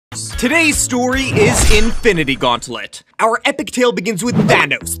Today's story is Infinity Gauntlet. Our epic tale begins with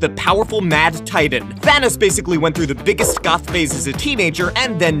Thanos, the powerful Mad Titan. Thanos basically went through the biggest goth phase as a teenager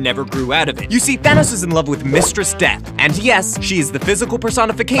and then never grew out of it. You see, Thanos is in love with Mistress Death, and yes, she is the physical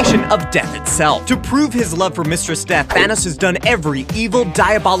personification of death itself. To prove his love for Mistress Death, Thanos has done every evil,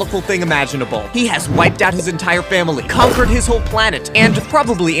 diabolical thing imaginable. He has wiped out his entire family, conquered his whole planet, and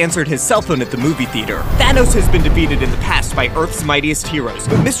probably answered his cell phone at the movie theater. Thanos has been defeated in the past by Earth's mightiest heroes,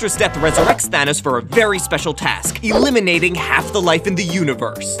 but Mistress Death resurrects Thanos for a very special task, eliminating half the life in the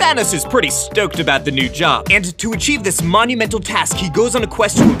universe. Thanos is pretty stoked about the new job, and to achieve this monumental task, he goes on a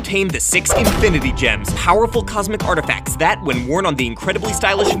quest to obtain the 6 Infinity Gems, powerful cosmic artifacts that, when worn on the incredibly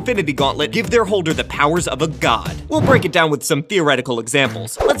stylish Infinity Gauntlet, give their holder the powers of a god. We'll break it down with some theoretical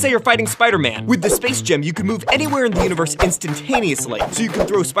examples. Let's say you're fighting Spider-Man. With the Space Gem, you can move anywhere in the universe instantaneously, so you can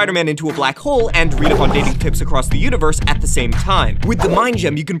throw Spider-Man into a black hole and read up on dating tips across the universe at the same time. With the Mind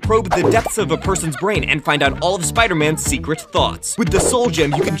Gem, you can probe the depths of a person's brain and find out all of Spider-Man's secret thoughts. With the Soul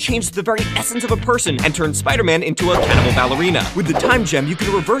Gem, you can change the very essence of a person and turn Spider-Man into a cannibal ballerina. With the Time Gem, you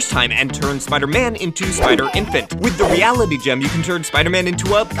can reverse time and turn Spider-Man into Spider-Infant. With the Reality Gem, you can turn Spider-Man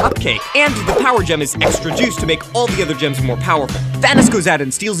into a cupcake. And the Power Gem is extra juice to make all the other gems more powerful. Thanos goes out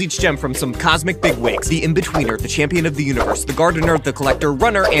and steals each gem from some cosmic bigwigs: the In-Betweener, the Champion of the Universe, the Gardener, the Collector,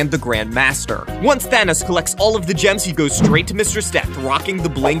 Runner, and the Grand Master. Once Thanos collects all of the gems, he goes straight to Mistress Death, rocking the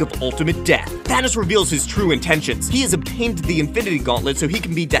bling of ultimate death. Thanos reveals his true intentions. He has obtained the Infinity Gauntlet so he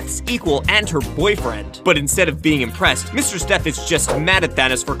can be Death's equal and her boyfriend. But instead of being impressed, Mistress Death is just mad at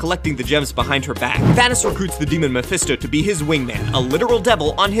Thanos for collecting the gems behind her back. Thanos recruits the demon Mephisto to be his wingman, a literal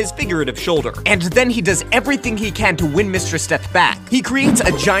devil on his figurative shoulder. And then he does everything he can to win Mistress Death back. He creates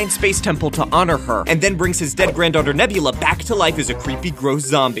a giant space temple to honor her, and then brings his dead granddaughter Nebula back to life as a creepy, gross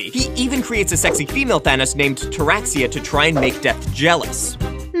zombie. He even creates a sexy female Thanos named Taraxia to try and make Death jealous.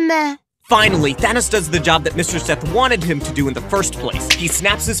 Meh. Finally, Thanos does the job that Mistress Death wanted him to do in the first place. He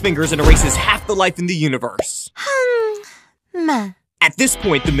snaps his fingers and erases half the life in the universe. Meh. At this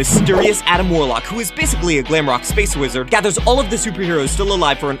point, the mysterious Adam Warlock, who is basically a glam rock space wizard, gathers all of the superheroes still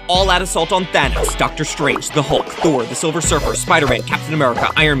alive for an all-out assault on Thanos. Doctor Strange, the Hulk, Thor, the Silver Surfer, Spider-Man, Captain America,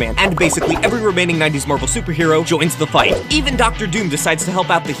 Iron Man, and basically every remaining 90s Marvel superhero joins the fight. Even Doctor Doom decides to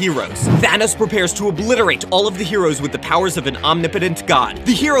help out the heroes. Thanos prepares to obliterate all of the heroes with the powers of an omnipotent god.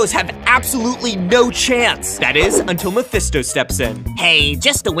 The heroes have absolutely no chance. That is, until Mephisto steps in. Hey,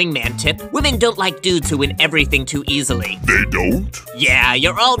 just a wingman tip. Women don't like dudes who win everything too easily. They don't? Yeah,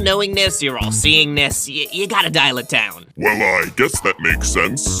 you're all knowingness, you're all seeingness, you gotta dial it down. Well, I guess that makes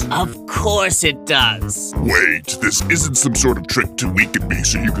sense. Of course it does. Wait, this isn't some sort of trick to weaken me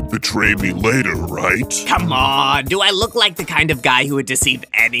so you can betray me later, right? Come on, do I look like the kind of guy who would deceive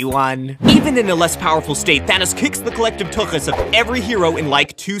anyone? Even in a less powerful state, Thanos kicks the collective tuchus of every hero in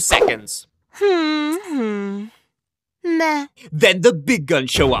like 2 seconds. Meh. Then the big guns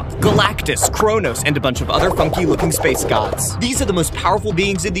show up: Galactus, Kronos, and a bunch of other funky-looking space gods. These are the most powerful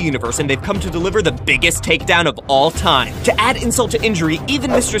beings in the universe, and they've come to deliver the biggest takedown of all time. To add insult to injury, even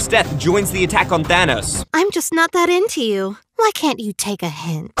Mistress Death joins the attack on Thanos. I'm just not that into you. Why can't you take a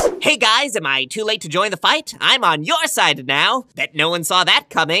hint? Hey guys, am I too late to join the fight? I'm on your side now. Bet no one saw that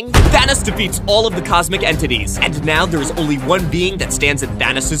coming. Thanos defeats all of the cosmic entities, and now there is only one being that stands in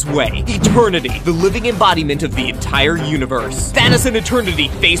Thanos' way: Eternity, the living embodiment of the entire universe. Thanos and Eternity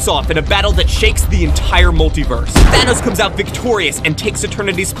face off in a battle that shakes the entire multiverse. Thanos comes out victorious and takes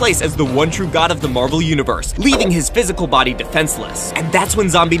Eternity's place as the one true god of the Marvel Universe, leaving his physical body defenseless. And that's when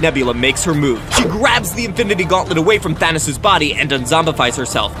Zombie Nebula makes her move. She grabs the Infinity Gauntlet away from Thanos' body and unzombifies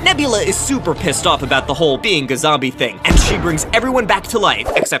herself. Nebula is super pissed off about the whole being a zombie thing, and she brings everyone back to life,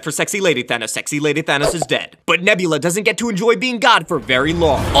 except for Sexy Lady Thanos. Sexy Lady Thanos is dead. But Nebula doesn't get to enjoy being God for very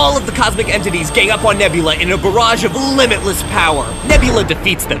long. All of the cosmic entities gang up on Nebula in a barrage of limitless power. Nebula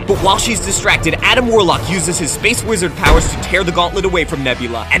defeats them, but while she's distracted, Adam Warlock uses his space wizard powers to tear the gauntlet away from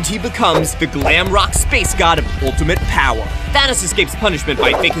Nebula, and he becomes the glam rock space god of ultimate power. Thanos escapes punishment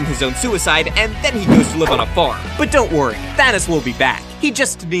by faking his own suicide, and then he goes to live on a farm. But don't worry, Thanos will be back. He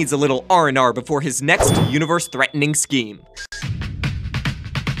just needs a little R&R before his next universe-threatening scheme.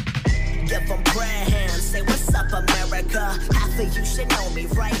 Give 'em prayer hands, say what's up, America. Half of you should know me,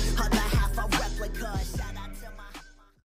 right? Other half a replica.